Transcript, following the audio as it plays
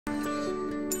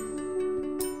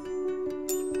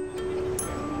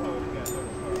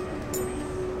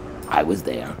I was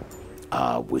there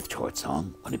with Torch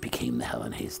Song when it became the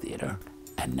Helen Hayes Theater,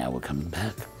 and now we're coming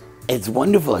back. It's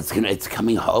wonderful. It's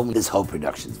coming home. This whole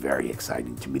production is very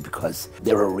exciting to me because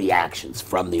there are reactions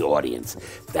from the audience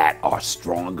that are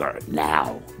stronger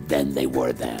now than they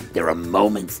were then. There are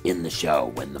moments in the show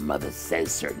when the mother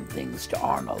says certain things to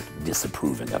Arnold,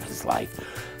 disapproving of his life,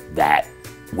 that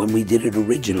when we did it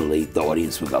originally, the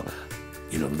audience would go,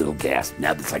 you know, a little gasp.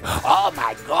 Now it's like, oh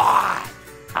my God!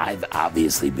 I've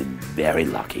obviously been very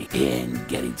lucky in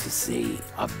getting to see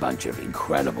a bunch of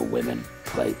incredible women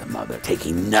play the mother,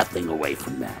 taking nothing away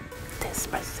from them. This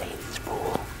Moisés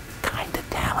Ruehl, kind of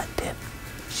talented.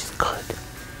 She's good.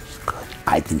 She's good.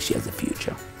 I think she has a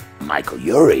future. Michael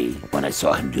Urie, when I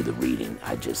saw him do the reading,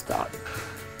 I just thought,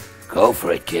 go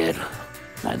for it, kid.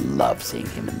 I love seeing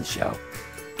him in the show.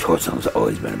 Torch Song's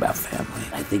always been about family.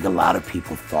 I think a lot of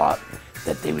people thought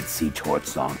that they would see Torch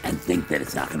Song and think that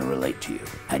it's not going to relate to you.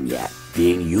 And yet,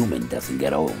 being human doesn't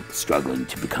get old. Struggling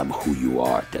to become who you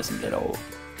are doesn't get old.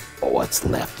 But what's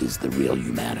left is the real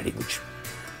humanity, which,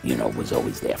 you know, was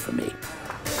always there for me.